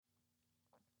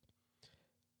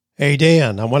Hey,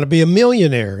 Dan, I want to be a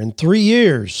millionaire in 3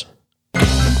 years.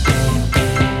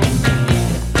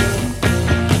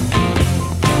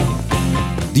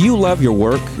 Do you love your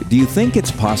work? Do you think it's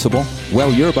possible?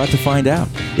 Well, you're about to find out.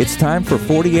 It's time for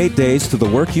 48 Days to the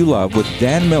Work You Love with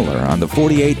Dan Miller on the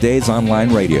 48 Days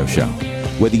Online Radio Show.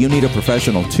 Whether you need a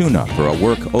professional tune-up or a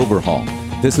work overhaul,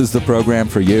 this is the program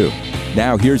for you.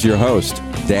 Now, here's your host,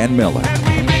 Dan Miller.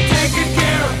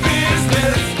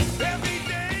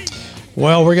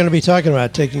 Well, we're going to be talking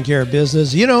about taking care of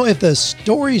business. You know, if the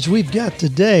stories we've got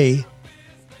today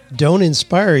don't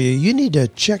inspire you, you need to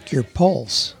check your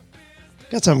pulse.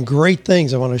 Got some great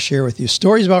things I want to share with you.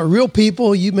 Stories about real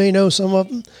people. You may know some of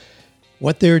them,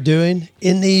 what they're doing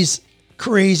in these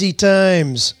crazy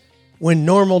times when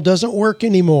normal doesn't work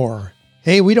anymore.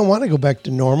 Hey, we don't want to go back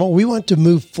to normal. We want to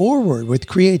move forward with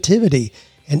creativity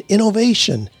and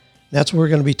innovation. That's what we're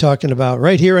going to be talking about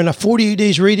right here in a 48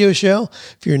 Days radio show.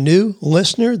 If you're a new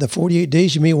listener, the 48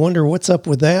 days, you may wonder what's up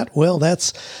with that. Well,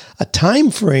 that's a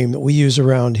time frame that we use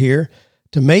around here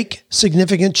to make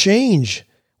significant change.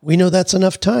 We know that's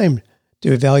enough time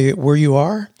to evaluate where you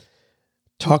are,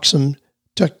 talk to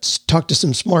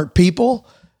some smart people,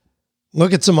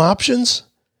 look at some options,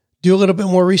 do a little bit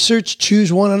more research,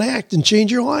 choose one and act and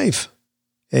change your life.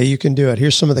 Hey, you can do it.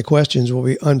 Here's some of the questions we'll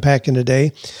be unpacking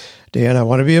today. Dan, I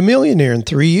want to be a millionaire in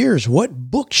 3 years.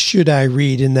 What books should I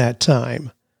read in that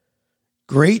time?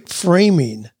 Great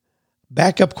framing.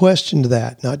 Backup question to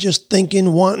that. Not just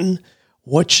thinking, wanting,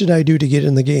 what should I do to get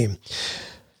in the game?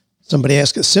 Somebody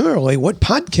asked it similarly, what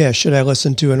podcast should I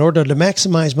listen to in order to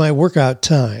maximize my workout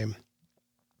time?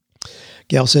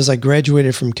 Gal says, I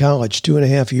graduated from college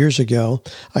 2.5 years ago.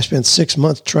 I spent 6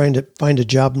 months trying to find a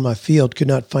job in my field, could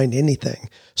not find anything.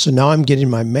 So now I'm getting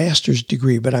my master's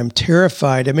degree, but I'm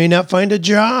terrified I may not find a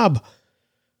job.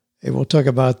 Hey, we'll talk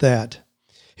about that.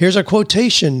 Here's our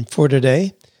quotation for today.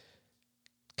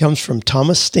 It comes from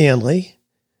Thomas Stanley,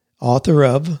 author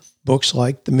of books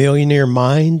like The Millionaire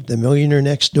Mind, The Millionaire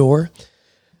Next Door.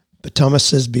 But Thomas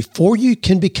says, before you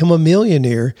can become a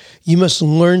millionaire, you must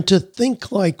learn to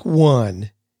think like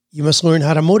one. You must learn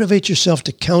how to motivate yourself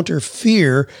to counter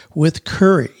fear with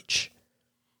courage.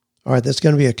 All right, that's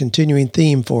going to be a continuing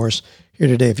theme for us here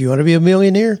today. If you want to be a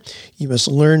millionaire, you must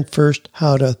learn first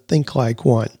how to think like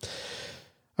one.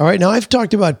 All right, now I've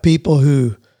talked about people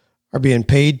who are being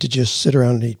paid to just sit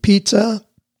around and eat pizza.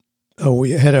 We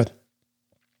had a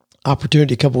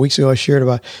opportunity a couple weeks ago I shared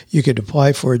about you could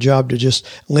apply for a job to just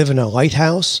live in a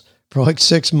lighthouse for like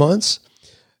 6 months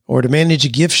or to manage a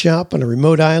gift shop on a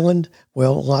remote island.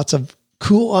 Well, lots of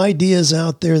cool ideas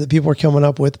out there that people are coming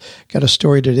up with. Got a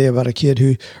story today about a kid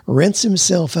who rents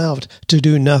himself out to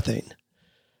do nothing.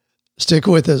 Stick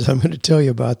with us. I'm going to tell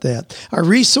you about that. Our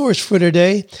resource for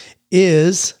today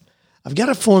is I've got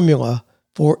a formula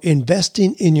for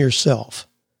investing in yourself.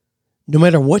 No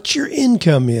matter what your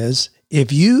income is,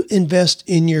 if you invest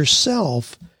in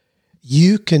yourself,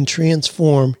 you can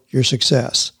transform your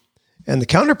success. And the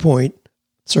counterpoint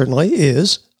certainly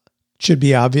should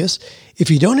be obvious. If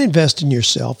you don't invest in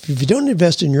yourself, if you don't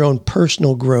invest in your own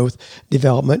personal growth,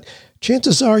 development,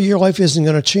 chances are your life isn't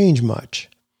going to change much.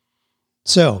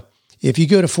 So if you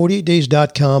go to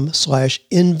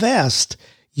 48days.com/invest,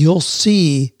 you'll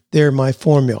see there my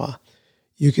formula.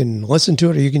 You can listen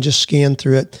to it or you can just scan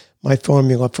through it. My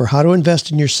formula for how to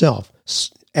invest in yourself.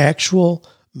 Actual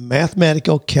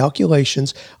mathematical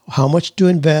calculations, how much to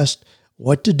invest,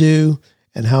 what to do,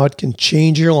 and how it can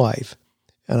change your life.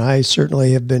 And I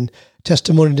certainly have been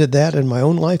testimony to that in my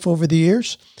own life over the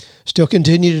years. Still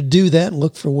continue to do that and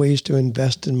look for ways to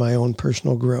invest in my own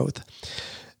personal growth.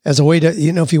 As a way to,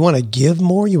 if you want to give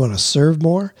more, you want to serve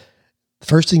more, the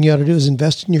first thing you ought to do is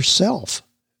invest in yourself.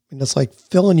 I mean, it's like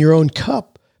filling your own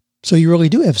cup so you really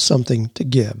do have something to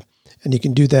give. And you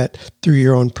can do that through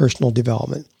your own personal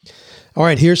development. All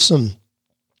right, here's some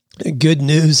good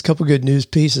news, couple good news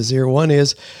pieces here. One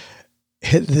is,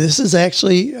 this is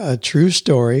actually a true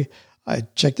story. I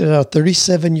checked it out.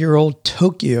 37-year-old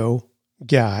Tokyo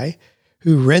guy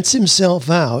who rents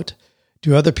himself out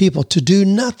to other people to do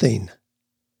nothing.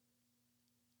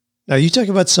 Now, you talk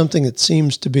about something that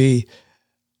seems to be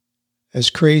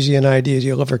as crazy an idea as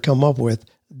you'll ever come up with.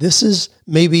 This is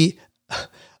maybe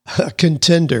a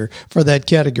contender for that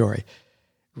category.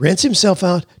 Rents himself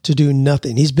out to do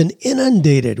nothing. He's been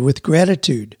inundated with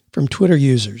gratitude from Twitter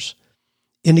users,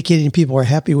 indicating people are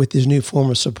happy with his new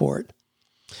form of support.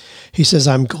 He says,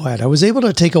 I'm glad I was able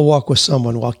to take a walk with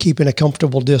someone while keeping a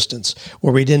comfortable distance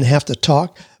where we didn't have to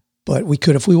talk, but we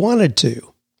could if we wanted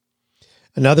to.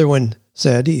 Another one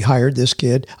said he hired this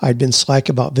kid. I'd been slack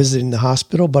about visiting the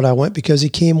hospital, but I went because he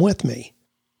came with me.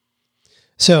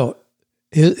 So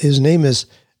his name is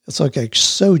Let's look at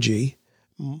Soji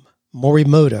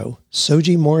Morimoto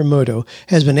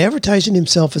has been advertising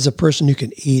himself as a person who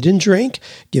can eat and drink,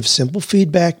 give simple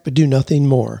feedback, but do nothing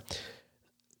more.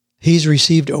 He's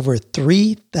received over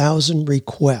 3,000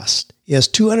 requests. He has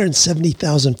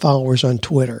 270,000 followers on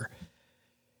Twitter.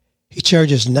 He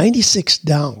charges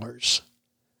 $96,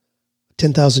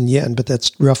 10,000 yen, but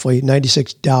that's roughly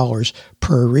 $96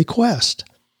 per request.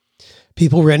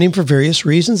 People rent him for various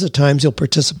reasons. At times he'll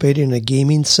participate in a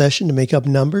gaming session to make up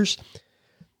numbers.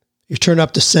 You turn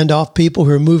up to send off people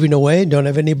who are moving away and don't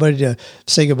have anybody to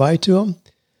say goodbye to them.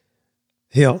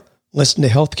 He'll listen to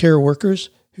healthcare workers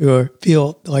who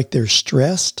feel like they're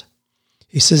stressed.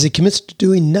 He says he commits to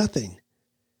doing nothing.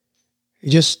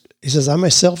 He says, I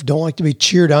myself don't like to be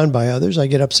cheered on by others. I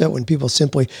get upset when people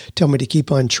simply tell me to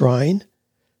keep on trying.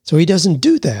 So he doesn't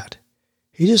do that.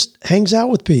 He just hangs out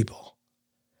with people.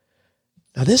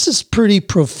 Now, this is pretty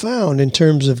profound in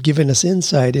terms of giving us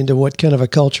insight into what kind of a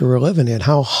culture we're living in,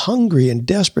 how hungry and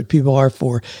desperate people are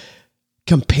for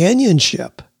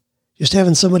companionship, just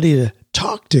having somebody to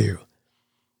talk to.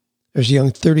 There's a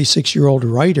young 36-year-old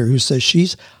writer who says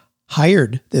she's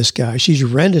hired this guy. She's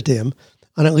rented him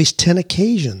on at least 10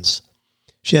 occasions.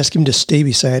 She asked him to stay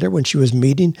beside her when she was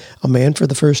meeting a man for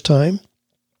the first time.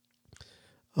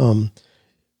 Went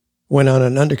on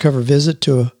an undercover visit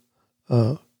to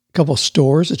a couple of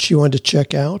stores that she wanted to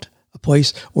check out, a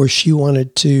place where she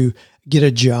wanted to get a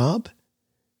job.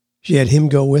 She had him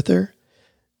go with her.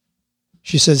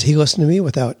 She says he listened to me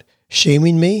without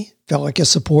shaming me, felt like a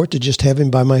support to just have him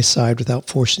by my side without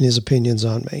forcing his opinions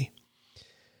on me.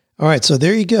 All right, so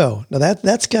there you go. Now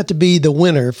that's got to be the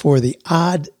winner for the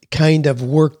odd kind of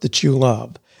work that you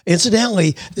love.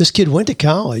 Incidentally, this kid went to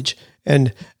college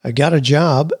and got a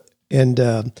job,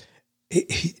 and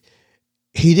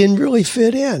he didn't really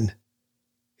fit in.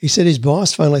 He said his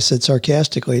boss finally said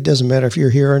sarcastically, it doesn't matter if you're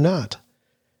here or not.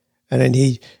 And then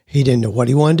he didn't know what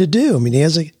he wanted to do. I mean, he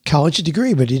has a college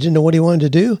degree, but he didn't know what he wanted to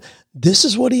do. This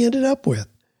is what he ended up with.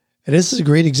 And this is a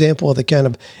great example of the kind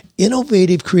of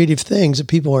innovative, creative things that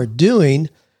people are doing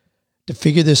to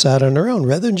figure this out on their own,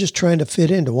 rather than just trying to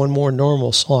fit into one more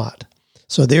normal slot.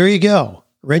 So there you go.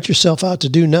 Rent yourself out to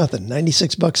do nothing.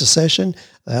 $96 a session,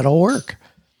 that'll work.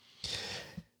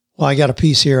 Well, I got a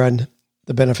piece here on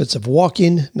the benefits of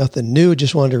walking. Nothing new.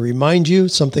 Just wanted to remind you,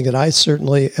 something that I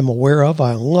certainly am aware of.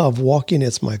 I love walking.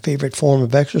 It's my favorite form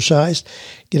of exercise.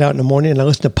 Get out in the morning and I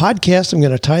listen to podcasts. I'm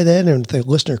going to tie that in with the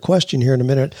listener question here in a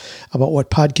minute about what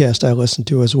podcast I listen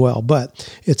to as well. But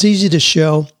it's easy to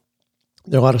show.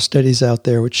 There are a lot of studies out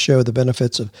there which show the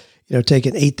benefits of,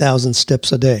 taking 8,000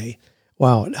 steps a day.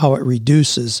 Wow, how it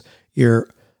reduces your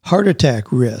heart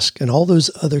attack risk and all those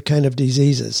other kind of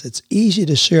diseases. It's easy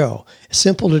to show.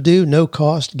 Simple to do, no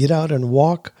cost. Get out and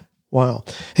walk. Wow.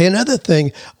 Hey, another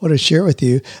thing I want to share with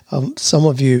you. Some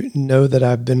of you know that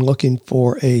I've been looking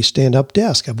for a stand-up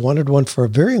desk. I've wanted one for a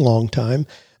very long time.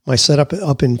 My setup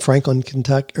up in Franklin,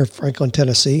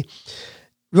 Tennessee,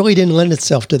 really didn't lend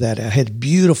itself to that. I had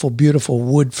beautiful, beautiful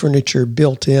wood furniture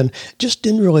built in. Just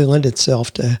didn't really lend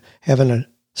itself to having a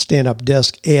stand-up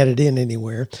desk added in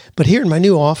anywhere. But here in my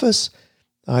new office,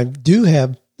 I do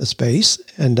have the space,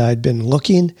 and I'd been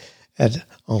looking at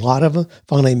a lot of them.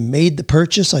 Finally made the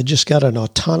purchase. I just got an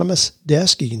autonomous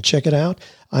desk. You can check it out.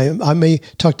 I may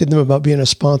talk to them about being a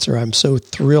sponsor. I'm so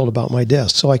thrilled about my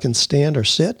desk. So I can stand or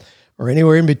sit or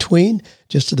anywhere in between,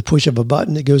 just to the push of a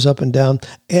button. It goes up and down.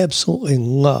 Absolutely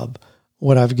love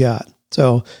what I've got.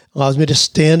 So allows me to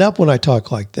stand up when I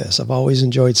talk like this. I've always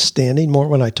enjoyed standing more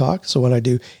when I talk. So when I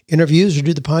do interviews or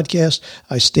do the podcast,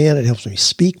 I stand. It helps me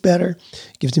speak better,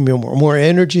 gives me more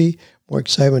energy, more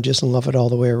excitement, just love it all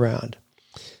the way around.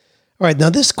 All right, now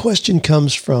this question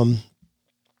comes from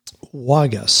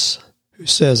Wagas, who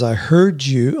says, I heard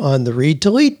you on the Read to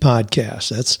Lead podcast.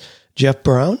 That's Jeff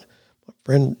Brown. My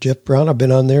friend Jeff Brown, I've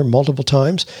been on there multiple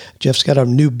times. Jeff's got a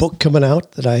new book coming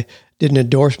out that I did an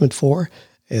endorsement for.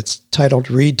 It's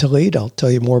titled Read to Lead. I'll tell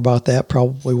you more about that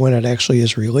probably when it actually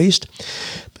is released.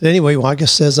 But anyway, Wagas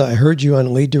says, I heard you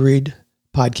on Lead to Read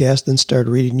podcast and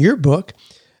started reading your book.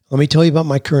 Let me tell you about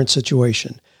my current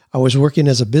situation. I was working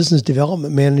as a business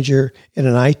development manager in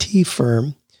an IT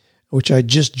firm, which I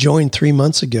just joined 3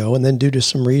 months ago. And then due to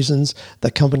some reasons,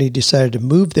 the company decided to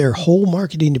move their whole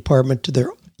marketing department to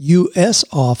their U.S.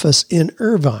 office in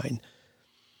Irvine,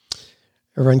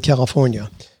 California.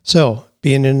 So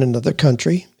being in another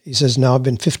country, he says, now I've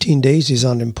been 15 days. He's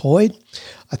unemployed.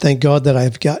 I thank God that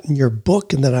I've gotten your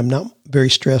book and that I'm not very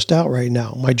stressed out right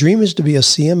now. My dream is to be a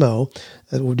CMO,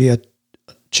 that would be a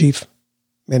chief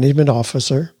management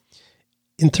officer,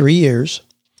 in 3 years.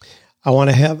 I want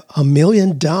to have $1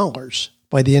 million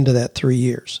by the end of that 3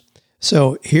 years.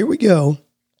 So here we go.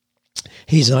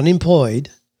 He's unemployed,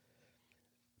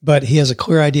 but he has a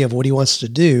clear idea of what he wants to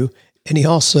do. And he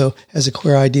also has a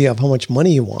clear idea of how much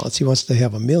money he wants. He wants to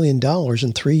have $1 million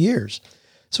in 3 years.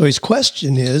 So his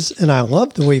question is, and I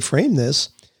love the way he framed this,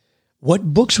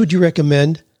 what books would you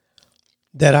recommend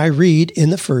that I read in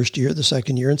the first year, the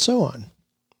second year, and so on?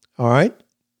 All right.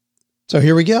 So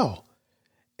here we go.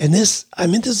 And this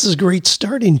is a great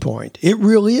starting point. It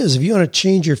really is. If you want to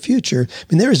change your future,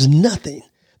 there is nothing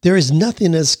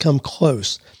that's come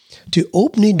close to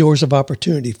opening doors of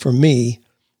opportunity for me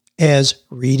as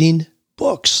reading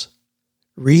books.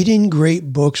 Reading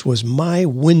great books was my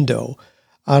window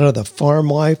out of the farm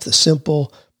life, the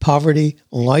simple poverty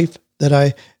life that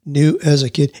I knew as a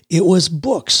kid. It was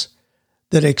books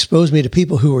that exposed me to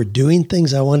people who were doing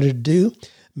things I wanted to do,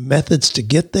 methods to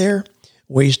get there,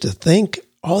 ways to think.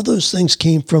 All those things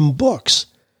came from books.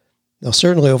 Now,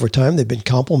 certainly over time, they've been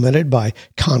complemented by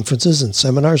conferences and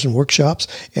seminars and workshops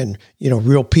and,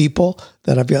 real people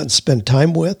that I've gotten to spend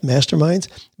time with, masterminds.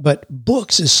 But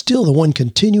books is still the one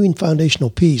continuing foundational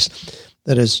piece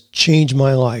that has changed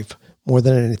my life more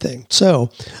than anything.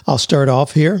 So I'll start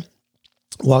off here.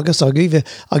 Well, I guess I'll give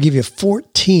you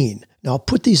 14. Now, I'll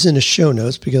put these in the show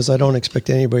notes because I don't expect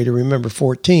anybody to remember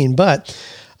 14, but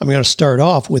I'm going to start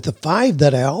off with the 5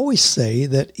 that I always say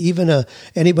that even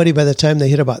anybody by the time they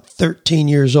hit about 13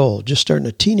 years old, just starting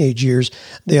the teenage years,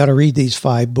 they ought to read these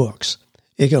 5 books.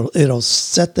 It'll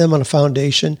set them on a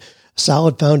foundation, a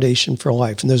solid foundation for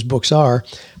life. And those books are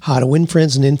How to Win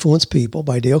Friends and Influence People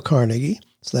by Dale Carnegie.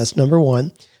 So that's number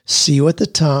 1. See You at the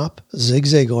Top, Zig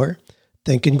Ziglar.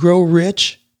 Think and Grow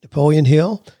Rich, Napoleon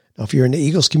Hill. Now, if you're in the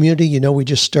Eagles community, we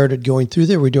just started going through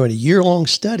there. We're doing a year-long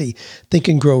study, Think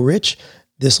and Grow Rich.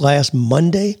 This last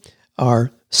Monday,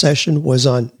 our session was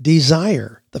on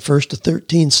desire, the first of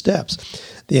 13 steps.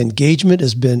 The engagement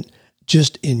has been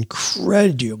just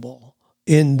incredible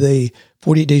in the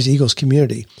 48 Days Eagles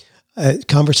community.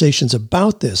 Conversations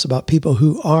about this, about people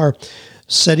who are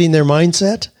setting their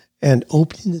mindset and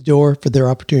opening the door for their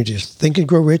opportunities. Think and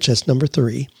Grow Rich, that's number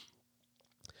 3.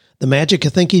 The Magic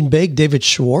of Thinking Big, David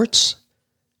Schwartz.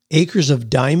 Acres of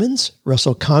Diamonds,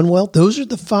 Russell Conwell. Those are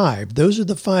the 5. Those are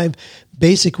the 5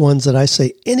 basic ones that I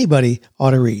say anybody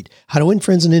ought to read. How to Win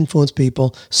Friends and Influence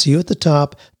People, See You at the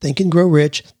Top, Think and Grow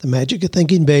Rich, The Magic of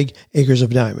Thinking Big, Acres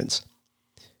of Diamonds.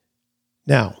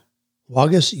 Now,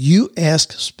 August, you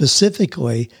asked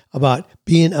specifically about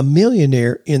being a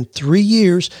millionaire in 3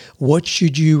 years. What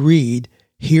should you read?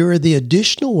 Here are the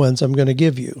additional ones I'm going to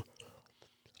give you.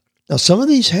 Now, some of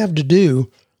these have to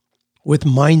do with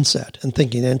mindset and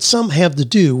thinking, and some have to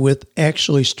do with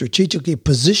actually strategically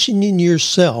positioning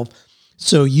yourself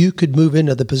so you could move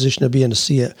into the position of being a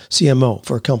CMO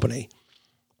for a company.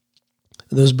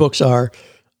 Those books are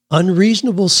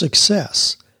Unreasonable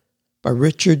Success by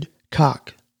Richard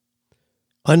Koch.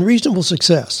 Unreasonable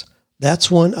Success. That's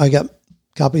one. I got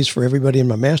copies for everybody in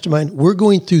my mastermind. We're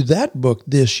going through that book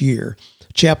this year,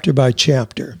 chapter by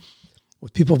chapter,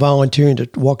 with people volunteering to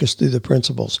walk us through the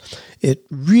principles. It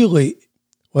really,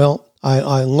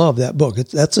 I love that book.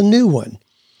 That's a new one.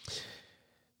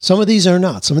 Some of these are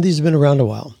not. Some of these have been around a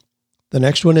while. The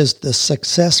next one is The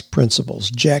Success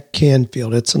Principles, Jack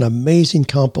Canfield. It's an amazing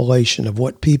compilation of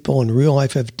what people in real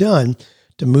life have done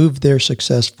to move their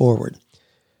success forward.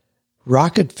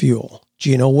 Rocket Fuel,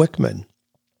 Gino Wickman.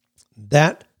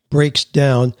 That breaks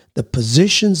down the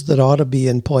positions that ought to be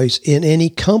in place in any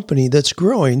company that's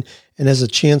growing and has a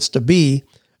chance to be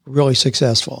really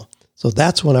successful. So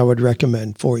that's one I would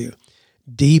recommend for you.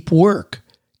 Deep Work,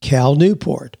 Cal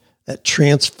Newport. That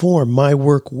transformed my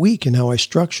work week and how I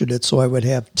structured it so I would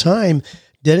have time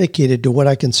dedicated to what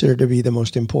I consider to be the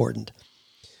most important.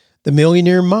 The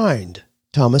Millionaire Mind,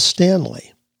 Thomas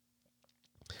Stanley.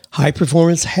 High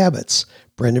Performance Habits,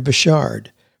 Brendon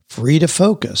Burchard. Free to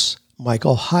Focus,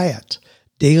 Michael Hyatt.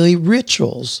 Daily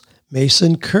Rituals,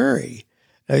 Mason Curry.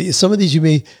 Some of these you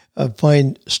may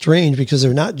find strange because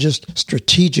they're not just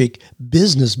strategic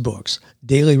business books.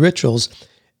 Daily Rituals,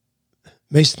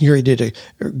 Mason Curry did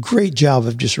a great job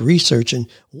of just researching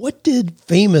what did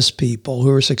famous people who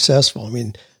were successful,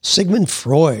 Sigmund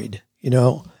Freud,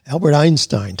 Albert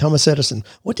Einstein, Thomas Edison,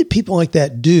 what did people like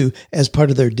that do as part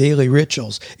of their daily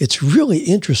rituals? It's really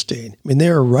interesting.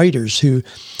 There are writers who,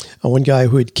 one guy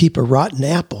who would keep a rotten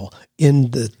apple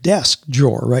in the desk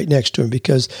drawer right next to him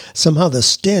because somehow the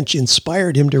stench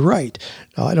inspired him to write.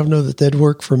 Now, I don't know that that'd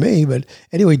work for me, but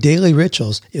anyway, daily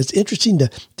rituals. It's interesting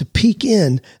to peek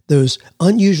in those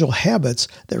unusual habits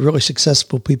that really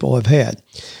successful people have had.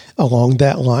 Along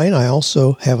that line, I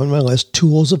also have on my list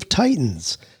Tools of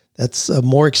Titans. That's a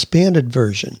more expanded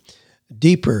version.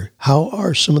 deeper. How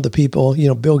are some of the people,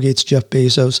 Bill Gates, Jeff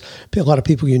Bezos, a lot of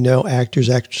people actors,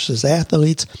 actresses,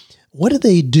 athletes, what do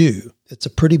they do? It's a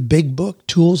pretty big book,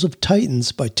 Tools of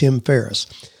Titans by Tim Ferriss.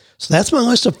 So that's my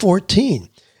list of 14.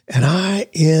 And I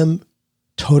am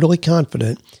totally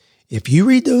confident if you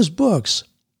read those books,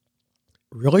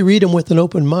 really read them with an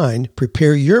open mind,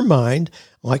 prepare your mind,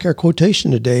 like our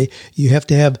quotation today, you have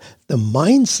to have the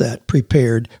mindset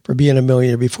prepared for being a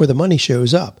millionaire before the money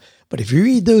shows up. But if you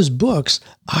read those books,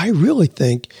 I really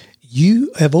think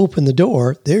you have opened the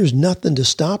door. There's nothing to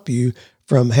stop you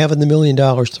from having the $1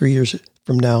 million 3 years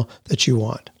from now that you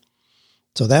want.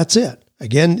 So that's it.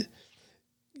 Again,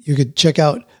 you could check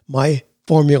out my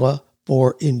formula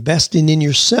for investing in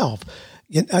yourself.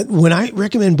 When I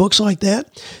recommend books like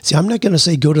that, I'm not going to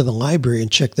say go to the library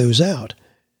and check those out.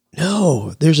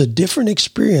 No, there's a different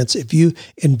experience if you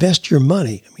invest your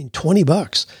money.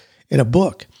 $20 in a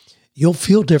book. You'll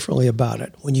feel differently about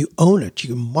it. When you own it,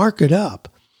 you mark it up,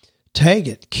 tag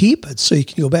it, keep it so you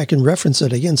can go back and reference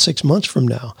it again 6 months from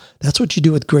now. That's what you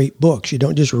do with great books. You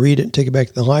don't just read it and take it back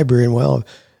to the library and, I've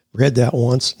read that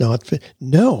once.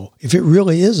 No, if it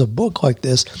really is a book like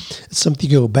this, it's something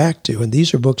you go back to. And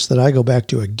these are books that I go back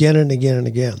to again and again and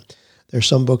again. There's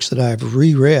some books that I've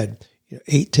reread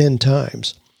 8, 10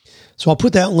 times. So I'll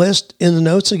put that list in the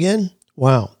notes again.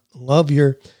 Wow. Love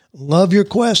your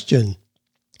question.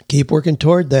 Keep working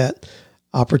toward that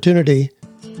opportunity.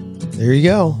 There you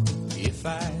go. If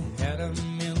I had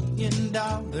 $1 million,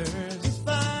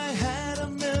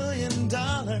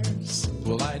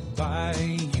 well, I'd buy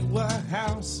you a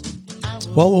house.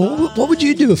 Well, what would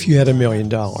you do if you had $1 million?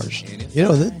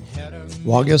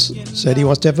 Wagas said he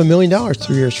wants to have $1 million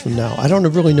 3 years from now. I don't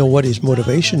really know what his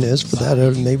motivation is for that,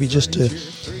 maybe just to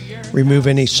remove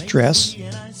any stress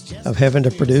of having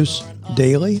to produce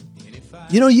daily.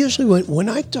 Usually when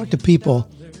I talk to people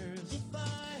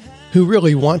who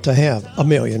really want to have $1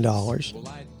 million,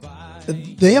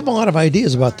 they have a lot of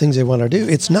ideas about things they want to do.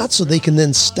 It's not so they can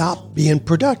then stop being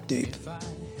productive.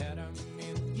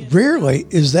 Rarely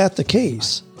is that the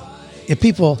case. If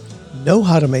people know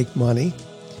how to make money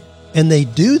and they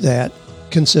do that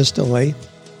consistently,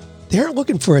 they aren't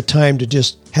looking for a time to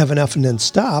just have enough and then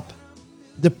stop.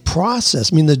 The process,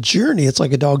 the journey, it's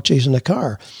like a dog chasing a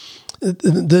car.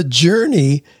 The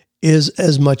journey is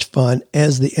as much fun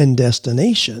as the end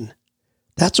destination.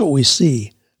 That's what we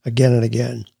see again and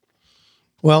again.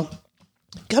 Well,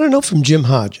 got a note from Jim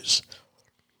Hodges.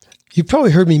 You've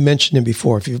probably heard me mention him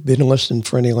before if you've been listening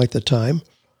for any length of time.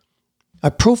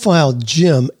 I profiled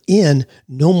Jim in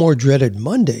No More Dreaded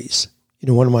Mondays,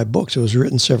 one of my books. It was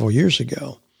written several years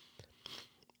ago.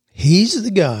 He's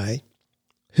the guy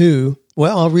who,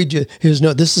 I'll read you his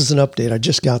note. This is an update. I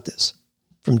just got this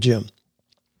from Jim.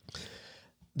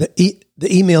 The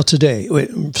email today,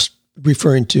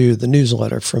 referring to the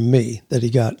newsletter from me that he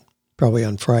got probably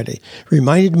on Friday,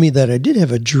 reminded me that I did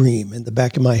have a dream in the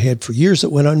back of my head for years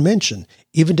that went unmentioned,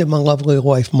 even to my lovely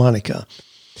wife, Monica.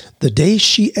 The day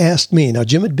she asked me, now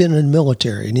Jim had been in the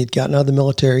military and he'd gotten out of the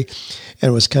military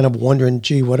and was kind of wondering,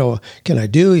 what can I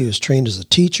do? He was trained as a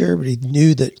teacher, but he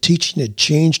knew that teaching had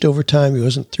changed over time. He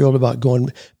wasn't thrilled about going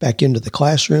back into the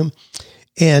classroom.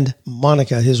 And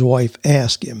Monica, his wife,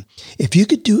 asked him, if you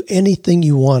could do anything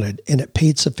you wanted and it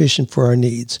paid sufficient for our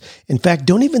needs, in fact,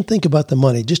 don't even think about the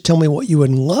money. Just tell me what you would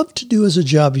love to do as a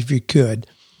job if you could.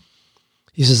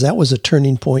 He says, that was a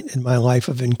turning point in my life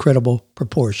of incredible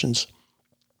proportions.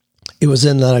 It was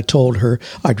then that I told her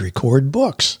I'd record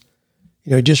books.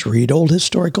 Just read old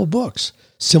historical books.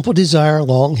 Simple desire,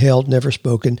 long held, never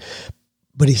spoken.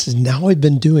 But he says, now I've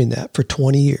been doing that for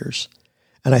 20 years.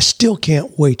 And I still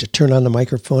can't wait to turn on the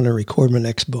microphone and record my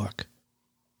next book.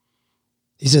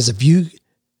 He says,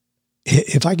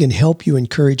 if I can help you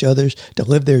encourage others to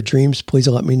live their dreams, please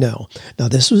let me know. Now,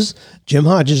 this was Jim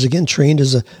Hodges, again, trained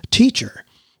as a teacher.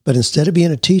 But instead of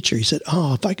being a teacher, he said,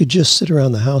 if I could just sit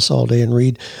around the house all day and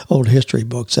read old history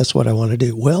books, that's what I want to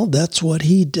do. Well, that's what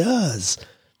he does.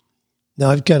 Now,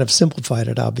 I've kind of simplified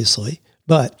it, obviously,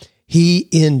 but he,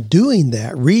 in doing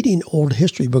that, reading old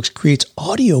history books, creates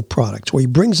audio products where he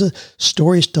brings the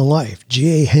stories to life.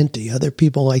 G.A. Henty, other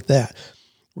people like that,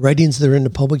 writings that are in the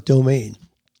public domain.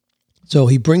 So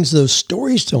he brings those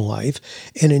stories to life,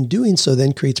 and in doing so,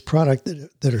 then creates product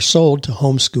that are sold to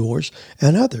homeschoolers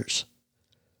and others.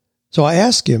 So I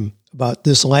asked him about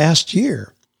this last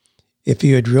year, if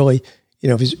he had really,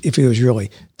 if he was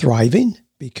really thriving,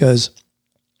 because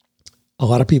a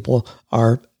lot of people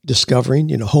are discovering,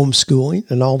 homeschooling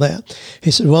and all that.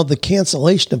 He said, well, the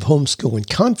cancellation of homeschooling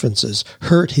conferences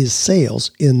hurt his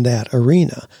sales in that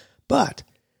arena. But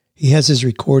he has his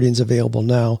recordings available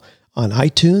now on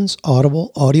iTunes,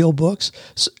 Audible, audiobooks,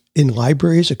 in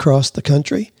libraries across the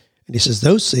country. And he says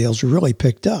those sales really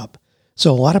picked up.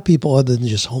 So a lot of people other than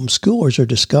just homeschoolers are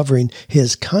discovering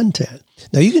his content.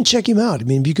 Now you can check him out. I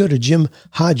mean, if you go to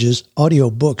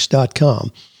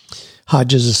jimhodgesaudiobooks.com,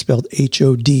 Hodges is spelled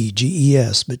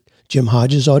Hodges, but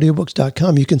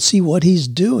jimhodgesaudiobooks.com, you can see what he's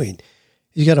doing.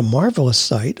 He's got a marvelous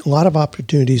site, a lot of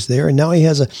opportunities there. And now he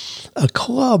has a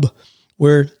club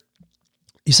where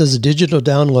he says a digital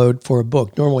download for a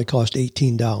book normally costs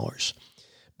 $18.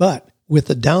 But with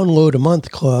the download a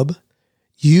month club,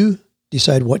 you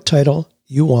decide what title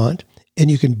you want, and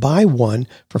you can buy one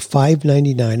for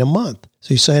 $5.99 a month.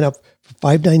 So you sign up for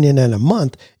 $5.99 a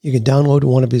month. You can download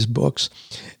one of his books.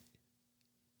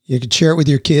 You can share it with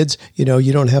your kids. You know,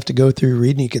 you don't have to go through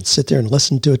reading. You can sit there and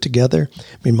listen to it together.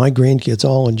 I mean, my grandkids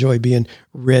all enjoy being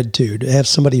read to have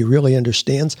somebody who really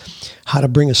understands how to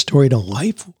bring a story to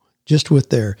life just with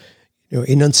their,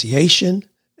 enunciation,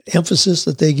 emphasis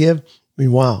that they give. I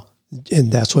mean, wow.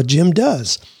 And that's what Jim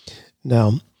does.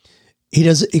 Now, he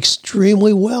does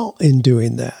extremely well in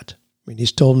doing that. I mean,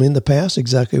 he's told me in the past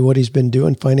exactly what he's been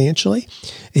doing financially.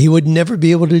 He would never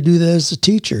be able to do that as a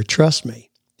teacher. Trust me.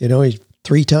 He's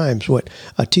 3 times what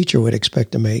a teacher would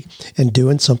expect to make and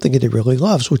doing something that he really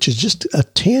loves, which is just a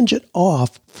tangent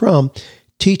off from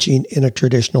teaching in a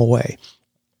traditional way.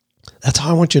 That's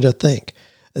how I want you to think.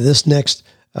 This next,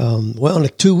 in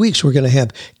 2 weeks, we're going to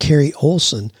have Carrie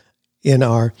Olson in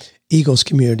our Eagles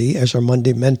community as our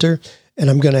Monday mentor. And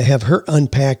I'm going to have her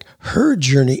unpack her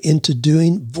journey into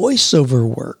doing voiceover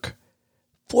work.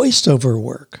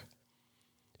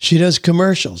 She does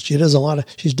commercials.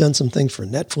 She's done some things for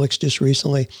Netflix just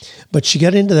recently, but she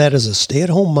got into that as a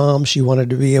stay-at-home mom. She wanted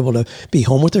to be able to be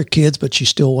home with her kids, but she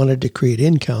still wanted to create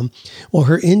income. Well,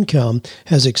 her income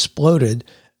has exploded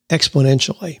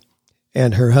exponentially,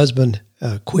 and her husband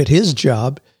quit his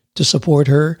job to support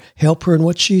her, help her in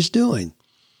what she's doing.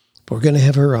 We're going to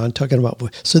have her on talking about.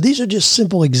 So these are just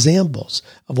simple examples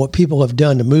of what people have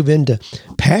done to move into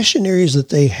passion areas that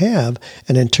they have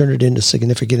and then turn it into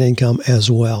significant income as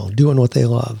well, doing what they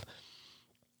love.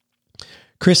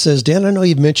 Chris says, Dan, I know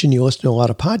you've mentioned you listen to a lot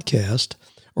of podcasts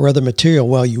or other material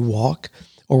while you walk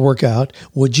or work out.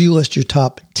 Would you list your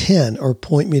top 10 or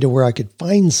point me to where I could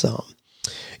find some?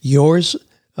 Yours,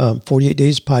 48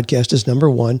 Days podcast is number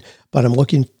 1, but I'm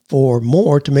looking for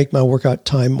more to make my workout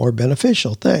time more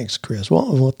beneficial. Thanks, Chris.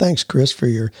 Well, thanks, Chris, for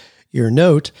your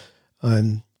note.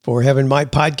 For having my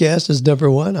podcast as number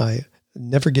 1. I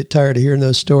never get tired of hearing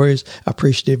those stories.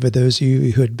 Appreciative of those of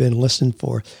you who had been listening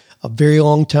for a very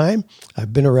long time.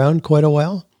 I've been around quite a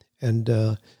while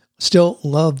and still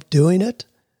love doing it.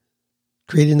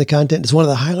 Creating the content is one of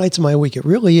the highlights of my week. It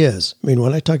really is. I mean,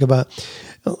 when I talk about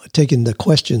taking the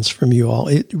questions from you all,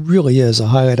 it really is a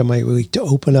highlight of my week to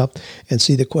open up and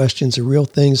see the questions, the real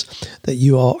things that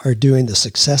you all are doing, the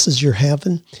successes you're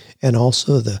having, and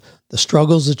also the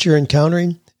struggles that you're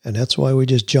encountering. And that's why we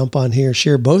just jump on here,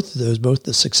 share both of those, both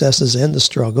the successes and the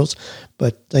struggles.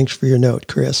 But thanks for your note,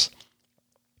 Chris.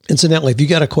 Incidentally, if you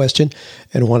got a question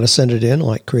and want to send it in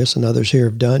like Chris and others here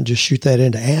have done, just shoot that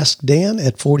into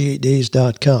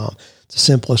askdan@48days.com. It's the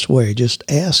simplest way. Just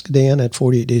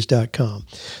askdan@48days.com.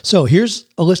 So here's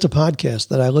a list of podcasts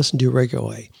that I listen to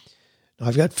regularly. Now,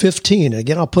 I've got 15.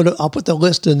 Again, I'll put the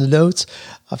list in the notes.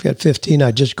 I've got 15.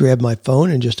 I just grabbed my phone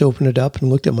and just opened it up and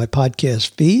looked at my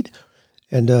podcast feed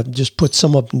and just put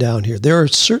some of them down here. There are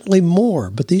certainly more,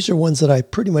 but these are ones that I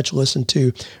pretty much listen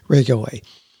to regularly.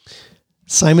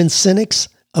 Simon Sinek's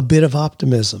A Bit of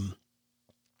Optimism.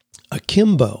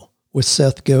 Akimbo with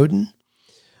Seth Godin.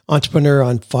 Entrepreneur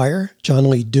on Fire, John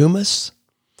Lee Dumas.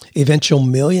 Eventual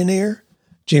Millionaire,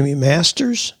 Jamie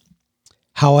Masters.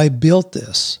 How I Built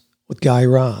This with Guy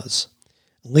Raz.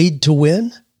 Lead to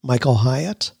Win, Michael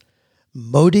Hyatt.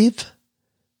 Motive,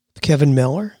 Kevin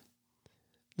Miller.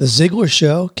 The Ziegler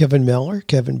Show, Kevin Miller,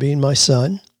 Kevin being my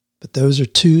son. But those are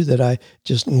 2 that I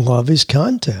just love his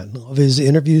content, love his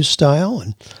interview style,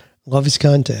 and love his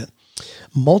content.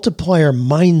 Multiplier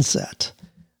Mindset,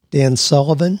 Dan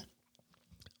Sullivan.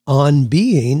 On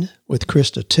Being with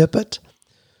Krista Tippett.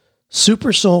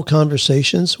 Super Soul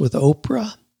Conversations with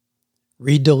Oprah.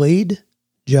 Read to Lead,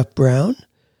 Jeff Brown.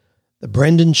 The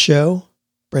Brendan Show,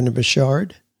 Brendan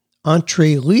Bouchard.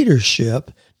 Entre Leadership,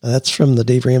 now that's from the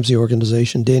Dave Ramsey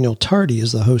organization. Daniel Tardy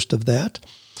is the host of that.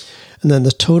 And then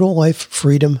the Total Life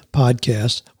Freedom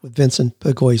podcast with Vincent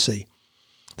Puglisi.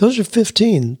 Those are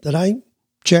 15 that I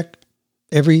check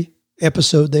every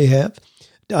episode they have.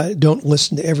 I don't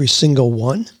listen to every single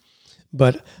one,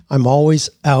 but I'm always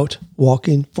out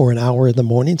walking for an hour in the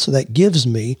morning. So that gives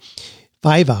me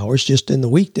 5 hours just in the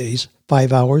weekdays,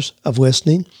 5 hours of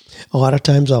listening. A lot of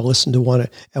times I'll listen to one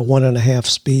at 1.5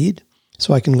 speed.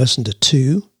 so I can listen to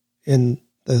 2 in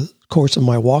the course of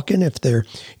my walk-in. If they're,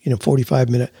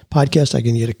 45-minute podcast, I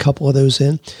can get a couple of those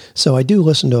in. So I do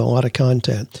listen to a lot of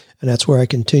content, and that's where I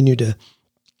continue to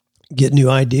get new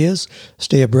ideas,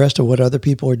 stay abreast of what other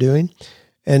people are doing.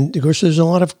 And of course, there's a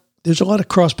lot of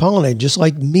cross-pollinating, just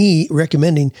like me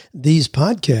recommending these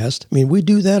podcasts. I mean, we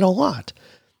do that a lot.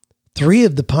 3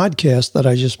 of the podcasts that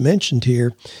I just mentioned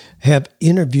here have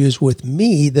interviews with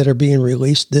me that are being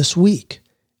released this week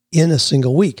in a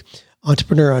single week.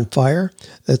 Entrepreneur on Fire,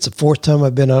 that's the 4th time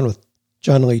I've been on with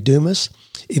John Lee Dumas.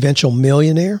 Eventual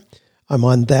Millionaire, I'm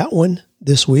on that one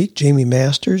this week. Jamie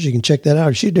Masters, you can check that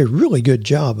out. She did a really good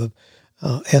job of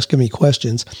asking me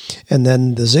questions. And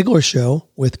then The Ziegler Show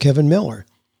with Kevin Miller.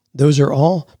 Those are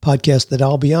all podcasts that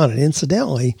I'll be on. And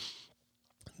incidentally,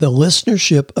 the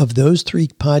listenership of those 3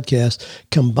 podcasts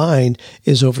combined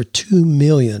is over 2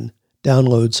 million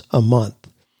downloads a month.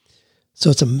 So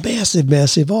it's a massive,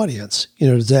 massive audience.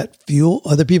 Does that fuel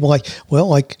other people?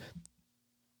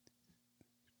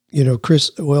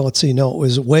 Chris, let's see. No, it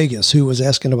was Wegas who was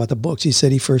asking about the books. He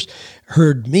said he first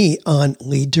heard me on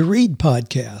Lead to Read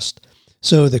podcast.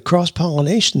 So the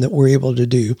cross-pollination that we're able to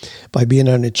do by being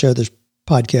on each other's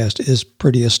podcast is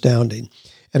pretty astounding.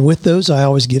 And with those, I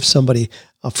always give somebody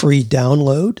a free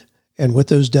download. And with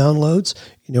those downloads,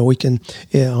 we can,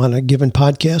 on a given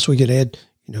podcast, we could add,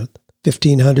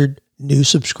 1,500 new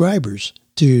subscribers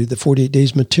to the 48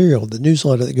 Days material, the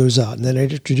newsletter that goes out, and then I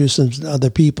introduce them to other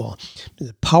people.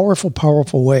 It's a powerful,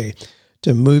 powerful way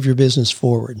to move your business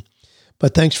forward.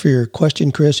 But thanks for your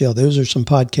question, Chris. Yeah, those are some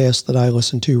podcasts that I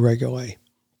listen to regularly.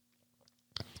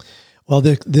 Well,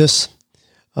 this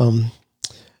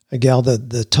a gal,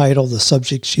 the title, the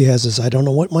subject she has is, I don't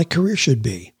know what my career should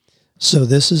be. So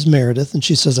this is Meredith, and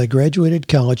she says, I graduated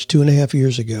college 2.5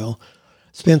 years ago.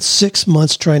 Spent 6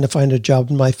 months trying to find a job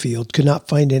in my field, could not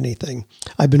find anything.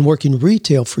 I've been working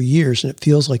retail for years, and it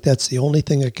feels like that's the only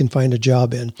thing I can find a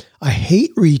job in. I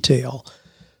hate retail,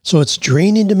 so it's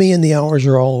draining to me, and the hours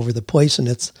are all over the place, and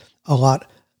it's a lot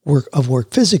of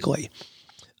work physically.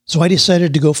 So I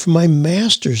decided to go for my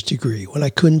master's degree when I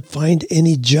couldn't find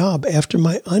any job after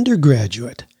my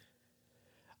undergraduate.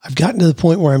 I've gotten to the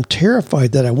point where I'm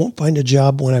terrified that I won't find a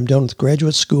job when I'm done with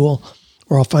graduate school,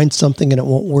 or I'll find something and it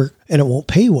won't work and it won't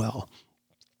pay well.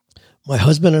 My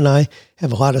husband and I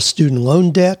have a lot of student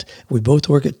loan debt. We both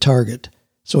work at Target,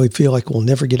 so we feel like we'll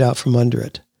never get out from under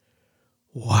it.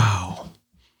 Wow.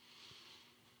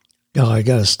 God, I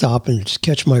got to stop and just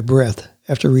catch my breath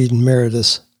after reading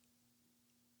Meredith's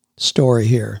story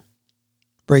here.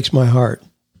 Breaks my heart.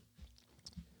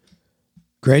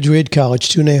 Graduated college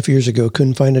 2.5 years ago,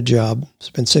 couldn't find a job.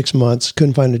 Spent 6 months,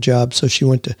 couldn't find a job, so she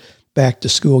went back to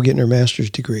school getting her master's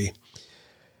degree.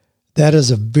 That is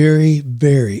a very,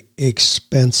 very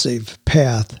expensive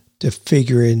path to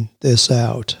figuring this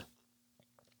out.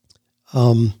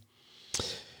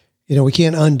 We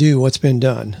can't undo what's been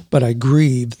done, but I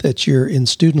grieve that you're in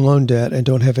student loan debt and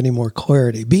don't have any more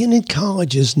clarity. Being in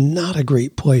college is not a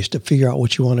great place to figure out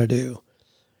what you want to do.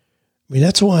 I mean,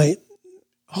 that's why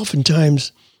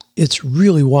oftentimes it's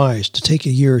really wise to take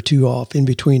a year or 2 off in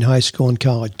between high school and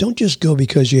college. Don't just go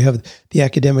because you have the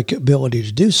academic ability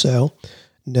to do so.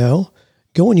 No,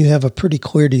 go when you have a pretty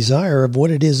clear desire of what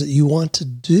it is that you want to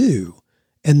do.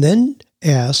 And then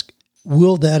ask,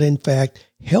 will that in fact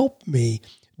help me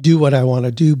do what I want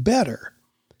to do better?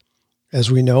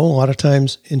 As we know, a lot of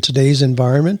times in today's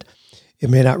environment, it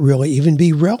may not really even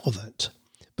be relevant.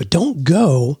 But don't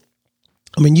go.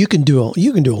 I mean, you can do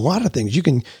a lot of things. You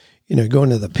can go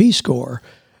into the Peace Corps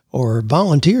or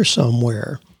volunteer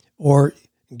somewhere or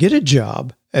get a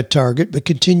job at Target, but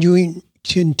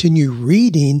continue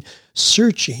reading,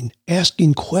 searching,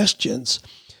 asking questions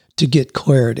to get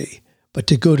clarity. But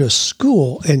to go to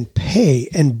school and pay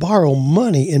and borrow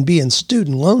money and be in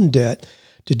student loan debt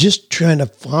to just trying to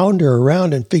flounder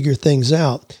around and figure things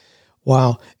out.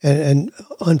 Wow. And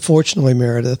unfortunately,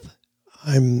 Meredith,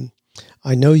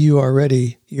 I know you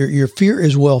already, your fear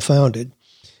is well-founded.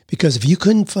 Because if you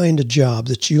couldn't find a job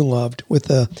that you loved with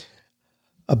a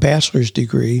bachelor's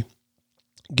degree,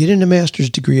 getting a master's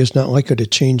degree is not likely to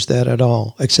change that at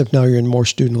all, except now you're in more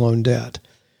student loan debt.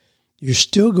 You're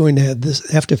still going to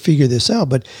have to figure this out.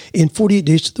 But in 48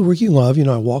 Days to the Work You Love,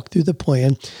 I walk through the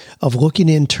plan of looking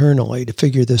internally to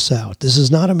figure this out. This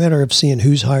is not a matter of seeing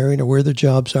who's hiring or where the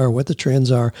jobs are, what the trends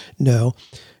are. No.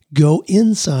 Go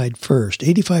inside first.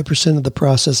 85% of the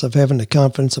process of having the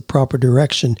confidence of proper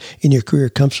direction in your career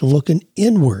comes from looking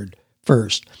inward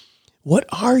first. What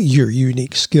are your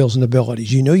unique skills and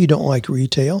abilities? You don't like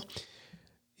retail.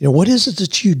 What is it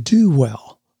that you do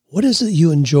well? What is it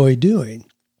you enjoy doing?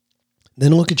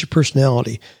 Then look at your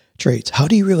personality. traits. How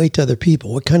do you relate to other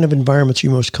people? What kind of environments are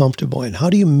you most comfortable in? How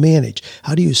do you manage?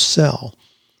 How do you sell?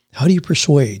 How do you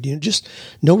persuade? Just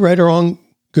no right or wrong,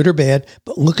 good or bad,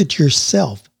 but look at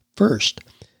yourself first.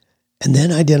 And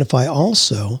then identify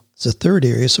also, it's a third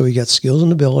area, so we got skills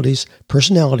and abilities,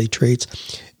 personality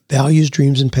traits, values,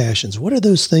 dreams, and passions. What are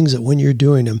those things that when you're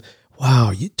doing them,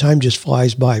 wow, time just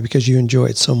flies by because you enjoy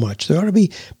it so much? There ought to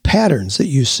be patterns that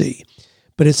you see.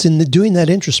 But it's in doing that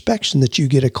introspection that you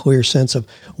get a clear sense of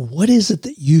what is it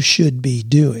that you should be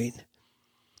doing.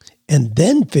 And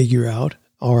then figure out,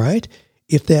 all right,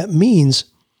 if that means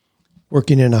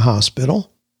working in a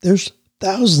hospital, there's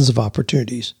thousands of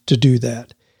opportunities to do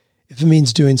that. If it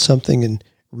means doing something in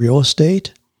real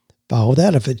estate, follow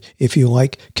that. If you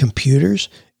like computers,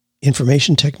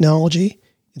 information technology,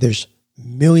 there's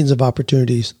millions of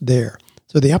opportunities there.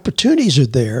 So the opportunities are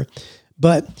there,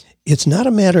 but it's not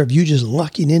a matter of you just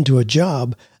lucking into a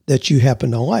job that you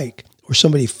happen to like or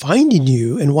somebody finding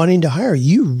you and wanting to hire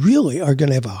you. You really are going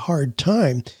to have a hard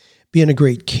time being a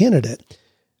great candidate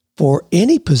for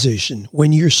any position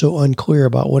when you're so unclear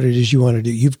about what it is you want to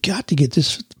do. You've got to get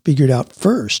this figured out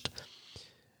first.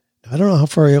 I don't know how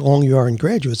far along you are in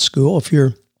graduate school. If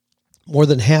you're more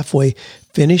than halfway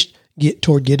finished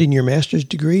toward getting your master's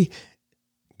degree,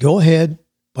 go ahead,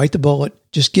 bite the bullet,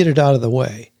 just get it out of the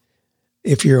way.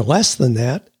 If you're less than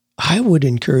that, I would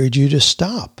encourage you to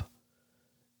stop.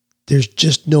 There's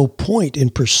just no point in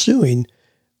pursuing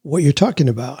what you're talking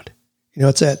about.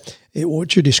 It's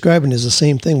what you're describing is the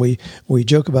same thing we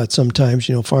joke about sometimes.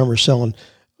 Farmers selling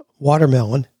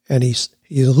watermelon, and he's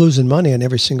losing money on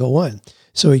every single one.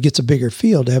 So he gets a bigger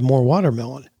field to have more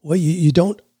watermelon. Well, you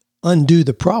don't undo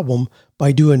the problem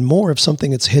by doing more of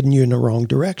something that's heading you in the wrong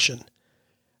direction.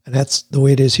 And that's the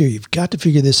way it is here. You've got to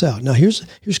figure this out. Now, here's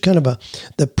kind of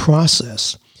the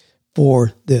process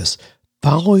for this.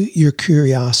 Follow your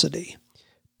curiosity.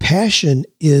 Passion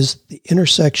is the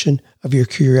intersection of your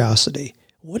curiosity.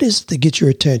 What is it that gets your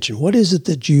attention? What is it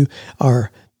that you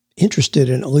are interested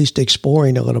in at least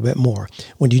exploring a little bit more?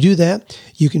 When you do that,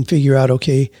 you can figure out,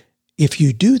 okay, if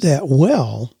you do that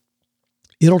well,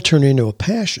 it'll turn into a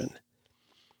passion.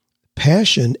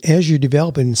 Passion, as you're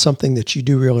developing something that you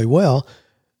do really well,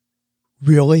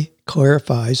 really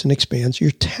clarifies and expands your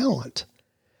talent.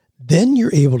 Then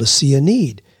you're able to see a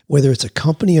need, whether it's a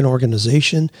company, an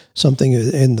organization, something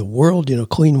in the world,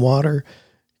 clean water,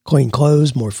 clean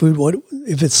clothes, more food.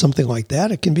 If it's something like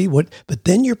that, it can be but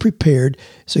then you're prepared.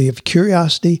 So you have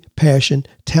curiosity, passion,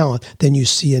 talent. Then you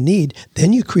see a need.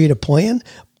 Then you create a plan.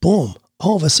 Boom.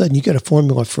 All of a sudden, you got a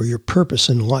formula for your purpose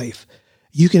in life.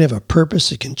 You can have a purpose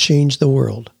that can change the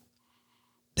world.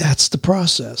 That's the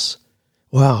process.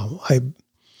 Wow. I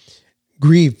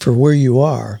grieve for where you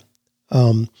are.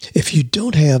 If you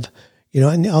don't have,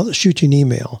 I'll shoot you an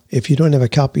email. If you don't have a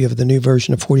copy of the new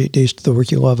version of 48 Days to the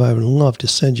Work You Love, I would love to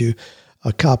send you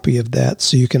a copy of that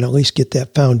so you can at least get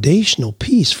that foundational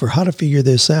piece for how to figure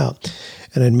this out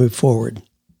and then move forward.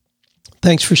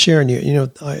 Thanks for sharing.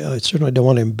 I certainly don't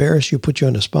want to embarrass you, put you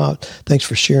on the spot. Thanks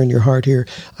for sharing your heart here.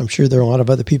 I'm sure there are a lot of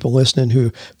other people listening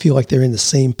who feel like they're in the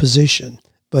same position,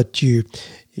 but you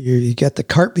got the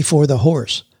cart before the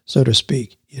horse, so to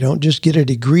speak. You don't just get a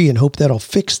degree and hope that'll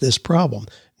fix this problem.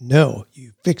 No,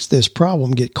 you fix this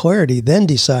problem, get clarity, then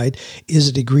decide, is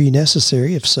a degree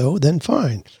necessary? If so, then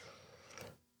fine.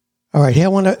 All right. Hey, I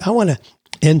want to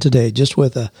end today just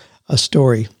with a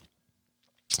story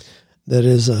that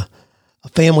is a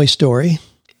family story.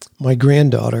 My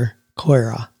granddaughter,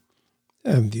 Clara,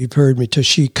 you've heard me,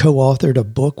 she co-authored a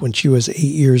book when she was 8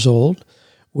 years old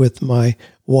with my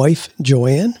wife,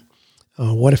 Joanne.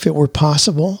 What If It Were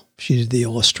Possible? She did the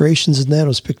illustrations in that. It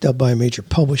was picked up by a major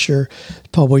publisher,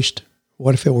 published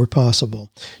What If It Were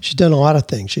Possible? She's done a lot of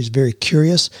things. She's very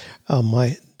curious.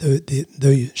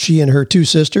 She and her two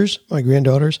sisters, my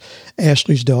granddaughters,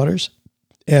 Ashley's daughters.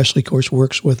 Ashley, of course,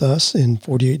 works with us in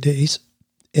 48 Days.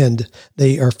 And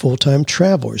they are full-time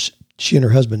travelers. She and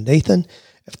her husband, Nathan,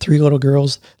 have 3 little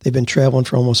girls. They've been traveling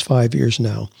for almost 5 years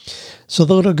now. So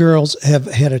the little girls have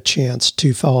had a chance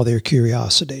to follow their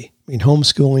curiosity. I mean,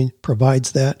 homeschooling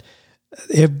provides that.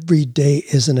 Every day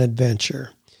is an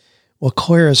adventure. Well,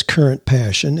 Clara's current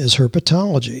passion is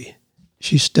herpetology.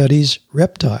 She studies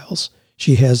reptiles.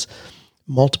 She has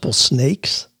multiple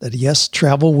snakes that, yes,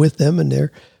 travel with them in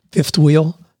their fifth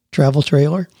wheel travel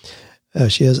trailer.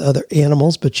 She has other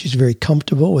animals, but she's very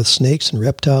comfortable with snakes and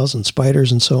reptiles and spiders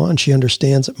and so on. She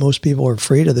understands that most people are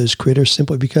afraid of those critters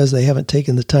simply because they haven't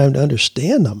taken the time to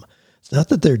understand them. It's not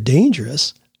that they're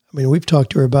dangerous. I mean, we've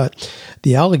talked to her about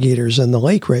the alligators in the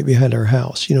lake right behind our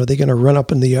house. They're going to run up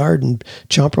in the yard and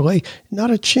chomp her leg.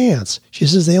 Not a chance. She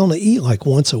says they only eat like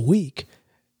once a week.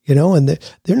 and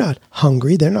they're not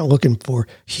hungry. They're not looking for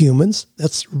humans.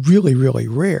 That's really, really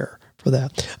rare for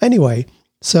that. Anyway,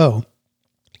 so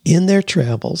in their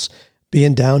travels,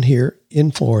 being down here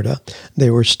in Florida, they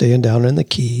were staying down in the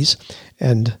Keys,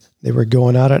 and they were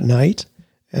going out at night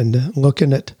and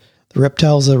looking at the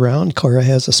reptiles around. Clara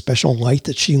has a special light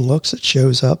that she looks, that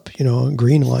shows up, a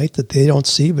green light that they don't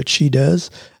see, but she does,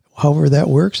 however that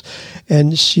works.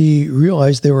 And she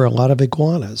realized there were a lot of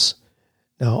iguanas,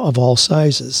 now of all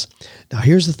sizes. Now,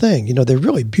 here's the thing, they're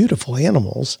really beautiful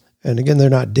animals. And again, they're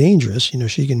not dangerous.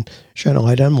 She can shine a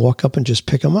light on them, walk up and just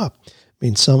pick them up. I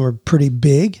mean, some are pretty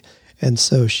big. And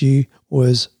so she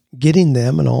was getting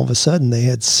them, and all of a sudden they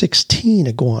had 16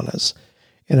 iguanas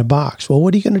in a box. Well,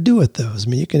 what are you going to do with those? I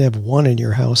mean, you can have one in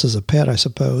your house as a pet, I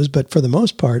suppose, but for the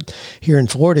most part, here in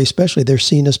Florida especially, they're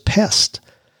seen as pests.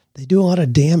 They do a lot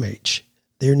of damage.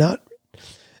 They're not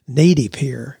native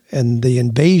here, and the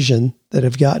invasion that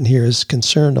have gotten here has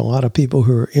concerned a lot of people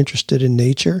who are interested in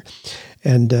nature,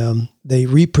 and they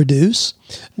reproduce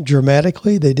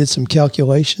dramatically. They did some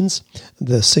calculations.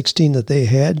 The 16 that they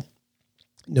had,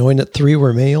 knowing that 3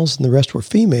 were males and the rest were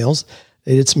females,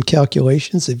 they did some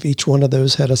calculations. If each one of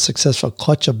those had a successful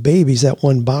clutch of babies, that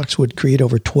one box would create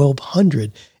over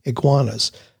 1,200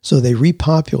 iguanas. So they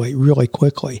repopulate really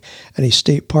quickly. And these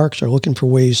state parks are looking for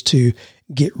ways to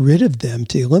get rid of them,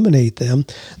 to eliminate them.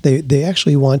 They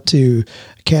actually want to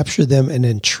capture them and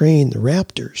then train the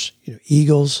raptors,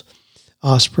 eagles,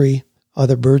 osprey,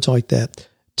 other birds like that,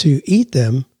 to eat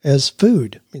them as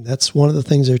food. I mean, that's one of the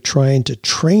things they're trying to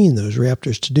train those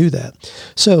raptors to do that.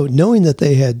 So knowing that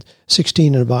they had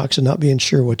 16 in a box and not being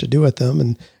sure what to do with them,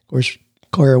 and of course,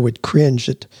 Clara would cringe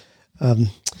at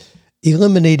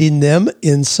eliminating them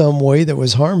in some way that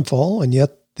was harmful, and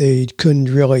yet they couldn't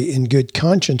really, in good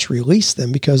conscience, release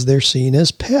them because they're seen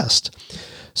as pests.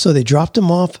 So they dropped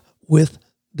them off with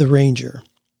the ranger.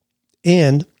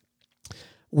 And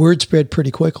word spread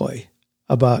pretty quickly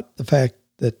about the fact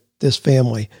that this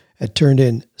family had turned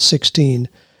in 16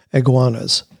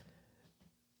 iguanas.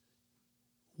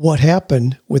 What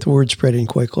happened with word spreading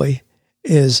quickly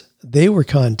is they were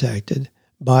contacted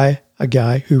by a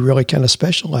guy who really kind of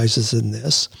specializes in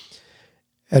this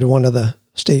at one of the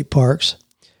state parks.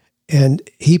 And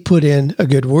he put in a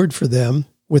good word for them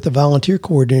with a volunteer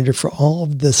coordinator for all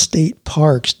of the state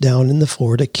parks down in the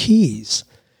Florida Keys.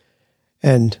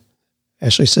 And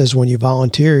Ashley says when you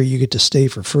volunteer, you get to stay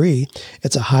for free.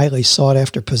 It's a highly sought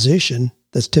after position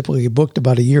that's typically booked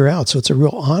about a year out. So it's a real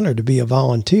honor to be a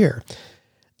volunteer.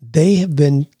 They have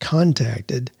been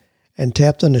contacted and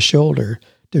tapped on the shoulder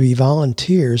to be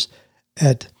volunteers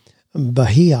at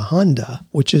Bahia Honda,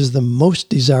 which is the most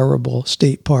desirable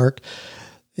state park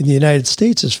in the United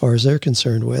States as far as they're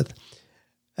concerned with.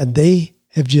 And they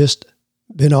have just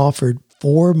been offered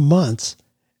 4 months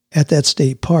at that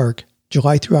state park,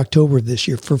 July through October of this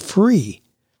year, for free.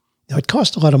 Now, it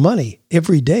costs a lot of money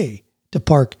every day to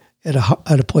park at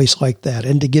a place like that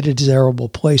and to get a desirable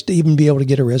place, to even be able to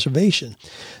get a reservation.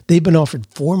 They've been offered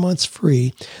 4 months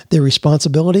free. Their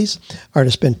responsibilities are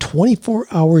to spend 24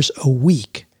 hours a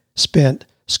week spent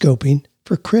scoping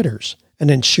for critters and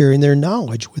then sharing their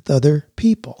knowledge with other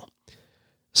people.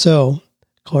 So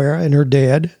Clara and her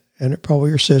dad, and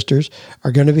probably her sisters,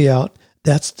 are going to be out.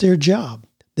 That's their job.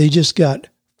 They just got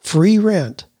free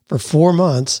rent for 4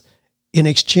 months in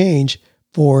exchange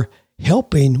for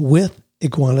helping with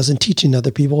iguanas and teaching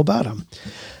other people about them.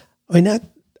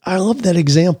 I love that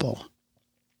example.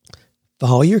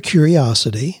 Follow your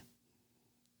curiosity.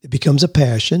 It becomes a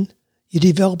passion. You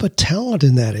develop a talent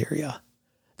in that area.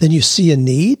 Then you see a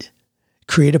need,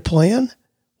 create a plan.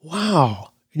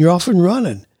 Wow. And you're off and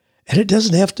running. And it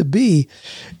doesn't have to be,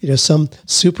 some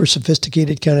super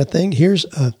sophisticated kind of thing. Here's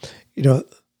a,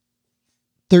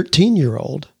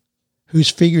 13-year-old who's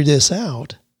figured this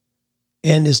out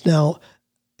and is now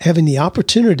having the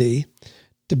opportunity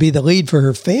to be the lead for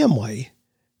her family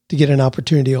to get an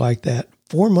opportunity like that.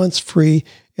 4 months free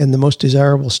in the most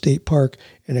desirable state park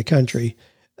in the country,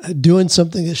 doing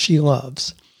something that she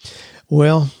loves.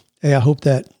 Well, hey, I hope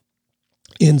that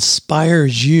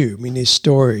inspires you. I mean, these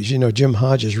stories, Jim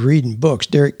Hodges reading books,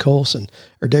 Derek Colson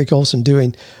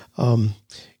doing,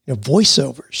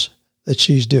 voiceovers that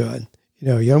she's doing.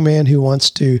 A young man who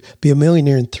wants to be a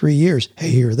millionaire in 3 years.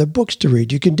 Hey, here are the books to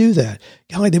read. You can do that.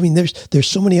 Golly, there's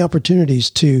so many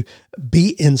opportunities to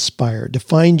be inspired, to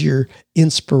find your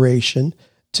inspiration,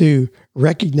 to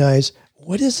recognize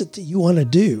what is it that you want to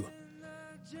do.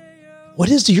 What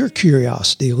is your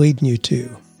curiosity leading you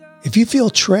to? If you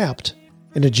feel trapped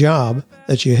in a job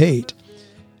that you hate,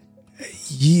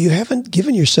 you haven't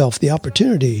given yourself the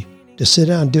opportunity to sit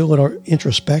down and do a little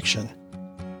introspection.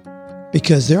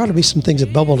 because there ought to be some things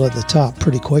that bubble to the top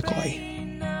pretty quickly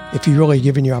if you're really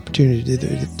given your opportunity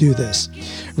to do this.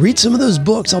 Read some of those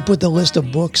books. I'll put the list of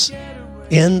books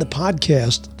in the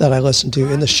podcast that I listen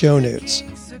to in the show notes.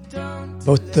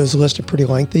 Both those lists are pretty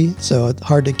lengthy, so it's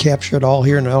hard to capture it all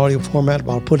here in an audio format,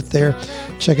 but I'll put it there.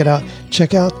 Check it out.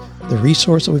 Check out the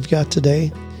resource that we've got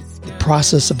today, the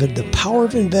process of it, the power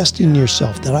of investing in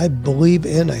yourself that I believe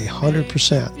in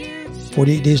 100%.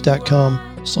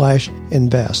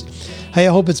 48days.com/invest. Hey,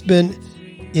 I hope it's been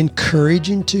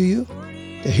encouraging to you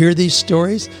to hear these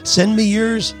stories. Send me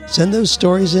yours. Send those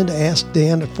stories in to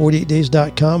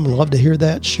AskDan@48days.com. I'd love to hear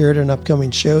that. Share it in upcoming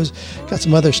shows. Got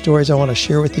some other stories I want to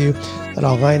share with you that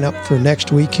I'll line up for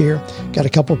next week here. Got a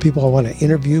couple of people I want to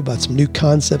interview about some new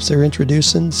concepts they're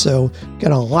introducing. So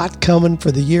got a lot coming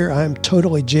for the year. I'm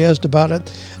totally jazzed about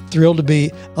it. Thrilled to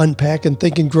be unpacking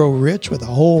Think and Grow Rich with a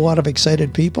whole lot of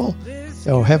excited people.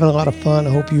 So having a lot of fun. I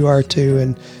hope you are too.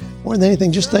 And more than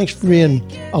anything, just thanks for being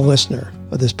a listener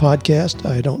of this podcast.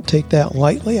 I don't take that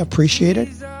lightly. I appreciate it.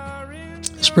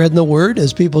 Spreading the word,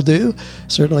 as people do,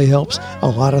 certainly helps a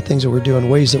lot of things that we're doing,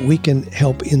 ways that we can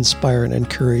help inspire and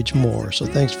encourage more. So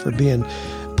thanks for being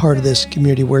part of this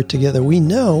community where together we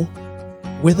know,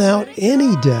 without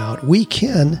any doubt, we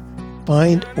can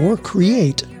find or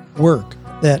create work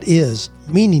that is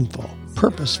meaningful,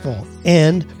 purposeful,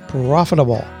 and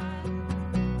profitable.